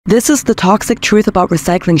This is the toxic truth about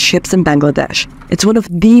recycling ships in Bangladesh. It's one of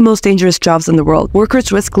the most dangerous jobs in the world.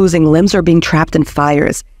 Workers risk losing limbs or being trapped in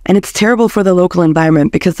fires. And it's terrible for the local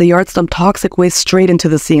environment because the yards dump toxic waste straight into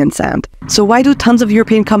the sea and sand. So why do tons of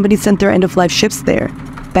European companies send their end-of-life ships there?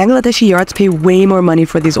 Bangladeshi yards pay way more money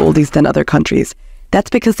for these oldies than other countries. That's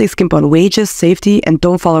because they skimp on wages, safety, and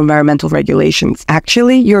don't follow environmental regulations.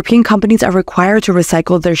 Actually, European companies are required to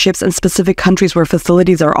recycle their ships in specific countries where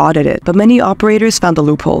facilities are audited, but many operators found a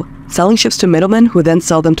loophole, selling ships to middlemen who then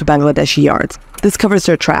sell them to Bangladeshi yards. This covers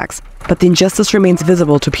their tracks, but the injustice remains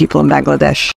visible to people in Bangladesh.